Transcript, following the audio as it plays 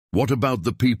What about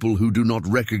the people who do not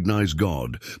recognize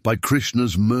God by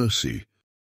Krishna's mercy?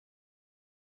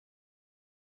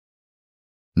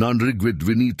 Na Rig Veda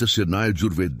Vinitasya na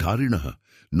Yajur Veda Dharinaha,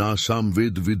 na Sama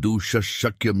Veda Vidusha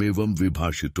Shakyamevam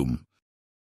Vibhashitum.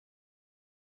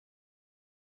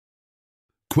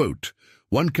 Quote,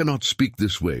 one cannot speak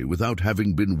this way without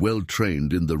having been well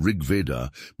trained in the Rig Veda,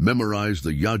 memorized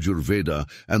the Yajur Veda,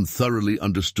 and thoroughly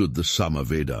understood the Sama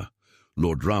Veda.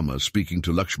 Lord Rama speaking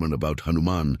to Lakshmana about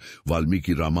Hanuman,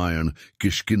 Valmiki Ramayana,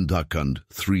 Kishkindha Kand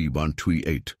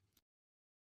 3:128.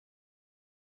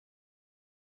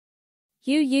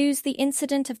 You use the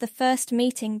incident of the first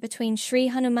meeting between Sri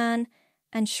Hanuman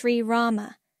and Sri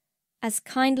Rama as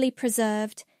kindly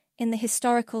preserved in the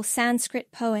historical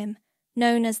Sanskrit poem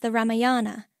known as the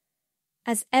Ramayana,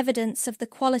 as evidence of the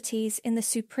qualities in the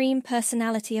Supreme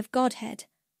Personality of Godhead.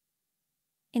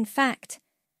 In fact,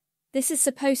 this is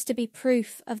supposed to be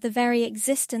proof of the very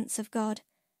existence of God,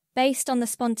 based on the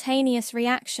spontaneous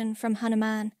reaction from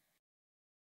Hanuman.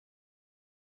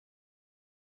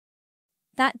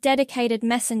 That dedicated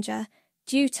messenger,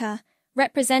 Duta,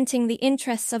 representing the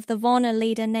interests of the Vana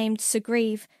leader named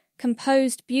Sugriv,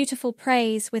 composed beautiful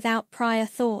praise without prior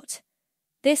thought.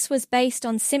 This was based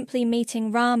on simply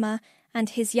meeting Rama and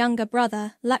his younger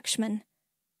brother, Lakshmana.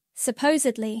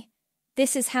 Supposedly,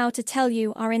 this is how to tell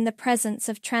you are in the presence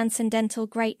of transcendental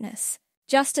greatness,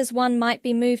 just as one might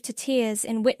be moved to tears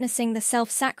in witnessing the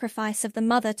self-sacrifice of the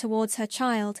mother towards her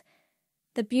child,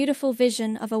 the beautiful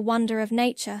vision of a wonder of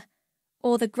nature,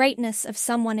 or the greatness of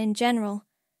someone in general.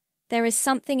 There is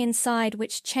something inside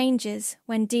which changes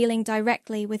when dealing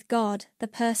directly with God, the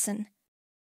person.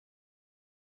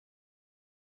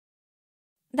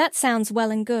 That sounds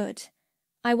well and good.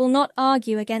 I will not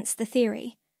argue against the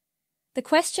theory. The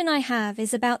question I have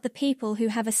is about the people who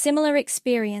have a similar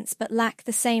experience but lack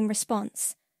the same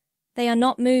response. They are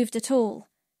not moved at all.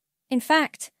 In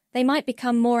fact, they might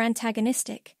become more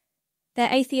antagonistic.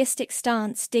 Their atheistic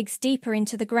stance digs deeper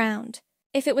into the ground.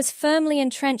 If it was firmly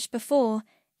entrenched before,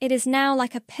 it is now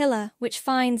like a pillar which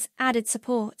finds added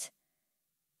support.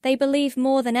 They believe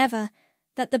more than ever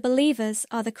that the believers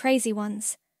are the crazy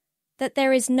ones, that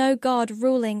there is no God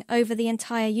ruling over the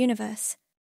entire universe.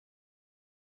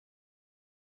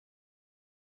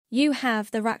 You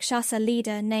have the Rakshasa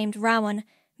leader named Ravan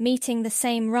meeting the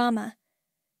same Rama.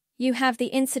 You have the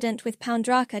incident with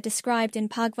Paundraka described in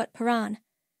Bhagavad Puran.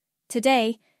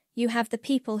 Today, you have the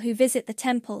people who visit the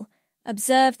temple,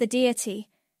 observe the deity,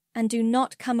 and do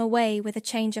not come away with a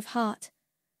change of heart,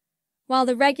 while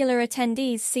the regular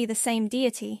attendees see the same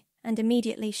deity and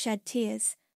immediately shed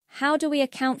tears. How do we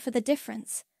account for the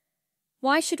difference?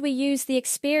 Why should we use the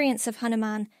experience of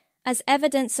Hanuman as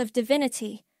evidence of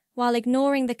divinity while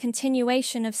ignoring the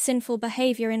continuation of sinful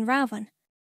behavior in Ravan?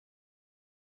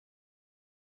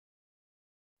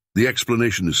 The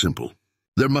explanation is simple.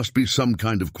 There must be some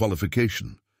kind of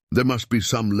qualification. There must be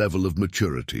some level of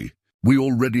maturity. We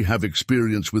already have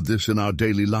experience with this in our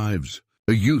daily lives.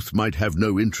 A youth might have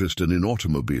no interest in an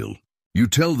automobile. You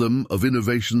tell them of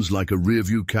innovations like a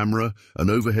rear-view camera, an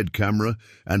overhead camera,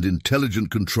 and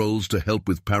intelligent controls to help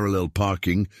with parallel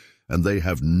parking, and they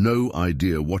have no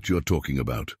idea what you're talking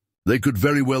about. They could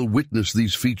very well witness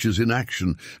these features in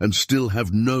action and still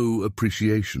have no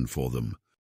appreciation for them.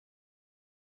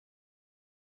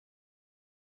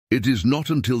 It is not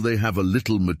until they have a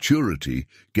little maturity,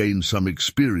 gain some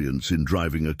experience in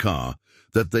driving a car,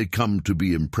 that they come to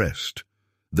be impressed.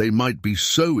 They might be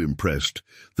so impressed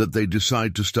that they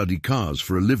decide to study cars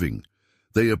for a living.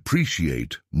 They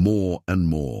appreciate more and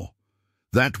more.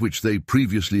 That which they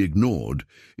previously ignored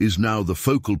is now the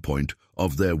focal point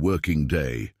of their working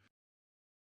day.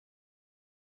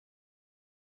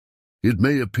 It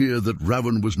may appear that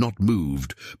Ravan was not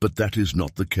moved, but that is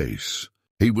not the case.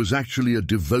 He was actually a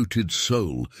devoted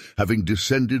soul, having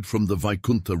descended from the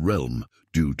Vaikuntha realm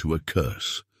due to a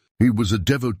curse. He was a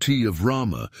devotee of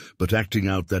Rama, but acting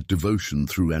out that devotion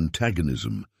through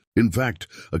antagonism. In fact,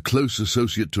 a close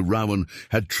associate to Ravan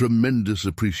had tremendous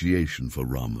appreciation for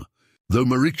Rama. Though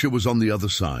Maricha was on the other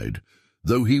side,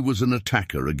 though he was an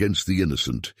attacker against the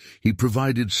innocent, he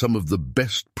provided some of the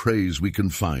best praise we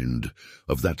can find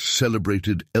of that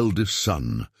celebrated eldest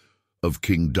son of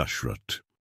King Dashrath.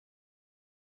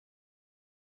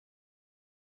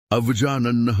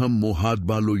 Avajanannaham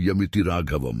mohadbalo yamiti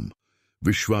raghavam,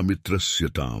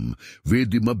 Vishwamitrasyatam,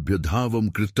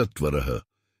 Vedimabhyadhavam kritatvarah,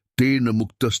 Tena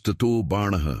muktastato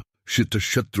barnaha,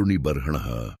 Shitashatruni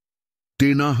barhanaha,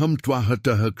 Tenaham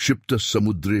twahataha kshiptas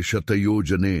samudre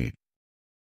shatayojane.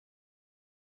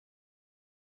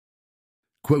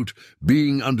 Quote,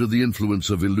 being under the influence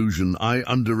of illusion, I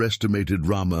underestimated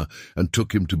Rama and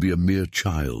took him to be a mere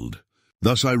child.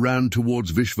 Thus I ran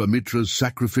towards Vishvamitra's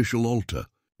sacrificial altar.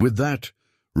 With that,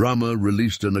 Rama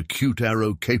released an acute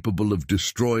arrow capable of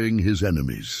destroying his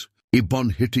enemies. Upon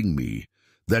hitting me,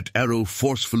 that arrow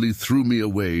forcefully threw me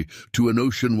away to an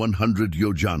ocean 100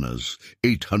 yojanas,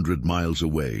 800 miles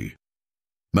away.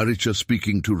 Maricha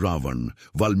speaking to Ravan,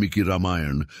 Valmiki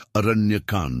Ramayana,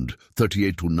 Kand,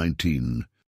 38-19.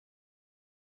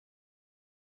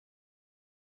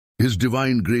 His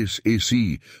Divine Grace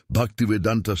A.C.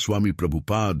 Bhaktivedanta Swami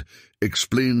Prabhupada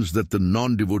explains that the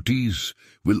non-devotees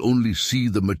will only see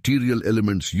the material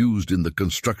elements used in the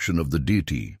construction of the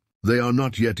deity. They are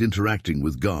not yet interacting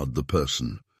with God, the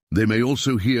person. They may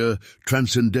also hear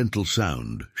transcendental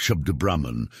sound, Shabda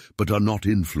Brahman, but are not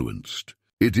influenced.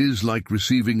 It is like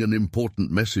receiving an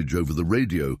important message over the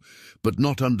radio, but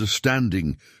not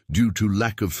understanding due to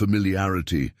lack of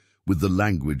familiarity with the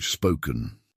language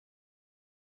spoken.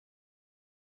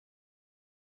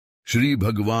 Shri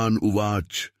Bhagavan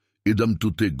Uvach idam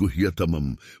tute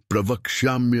guhyatamam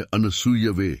pravakshamya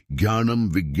anasuyave jnanam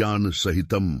vijnana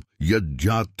sahitam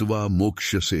yajjatva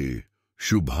mokshase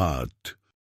shubhat.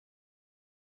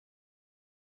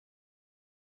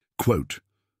 Quote,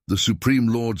 the Supreme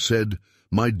Lord said,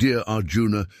 "My dear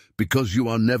Arjuna, because you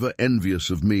are never envious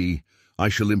of me, I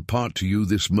shall impart to you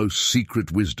this most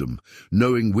secret wisdom,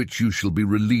 knowing which you shall be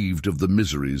relieved of the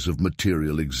miseries of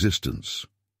material existence."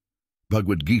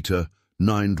 Bhagavad-gita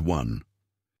 9:1.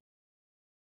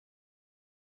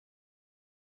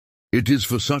 It is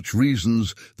for such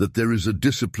reasons that there is a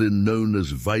discipline known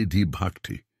as Vaidhi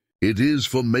Bhakti. It is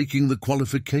for making the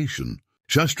qualification.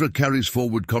 Shastra carries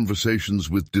forward conversations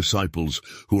with disciples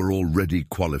who are already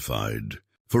qualified.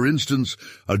 For instance,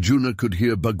 Arjuna could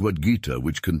hear Bhagavad-gita,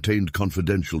 which contained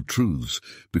confidential truths,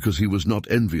 because he was not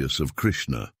envious of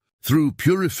Krishna. Through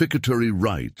purificatory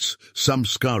rites,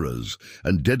 samskaras,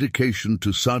 and dedication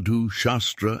to sadhu,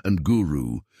 shastra, and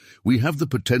guru, we have the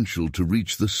potential to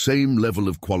reach the same level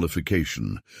of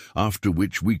qualification, after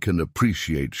which we can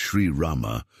appreciate Sri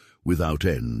Rama without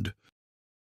end.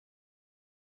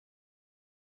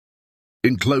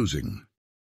 In closing,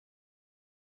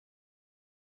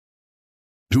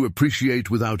 to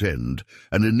appreciate without end,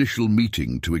 an initial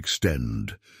meeting to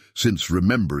extend, since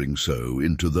remembering so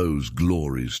into those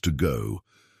glories to go,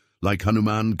 like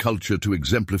Hanuman, culture to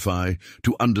exemplify,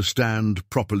 to understand,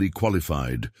 properly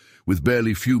qualified, with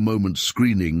barely few moments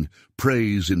screening,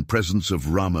 praise in presence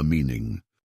of Rama meaning.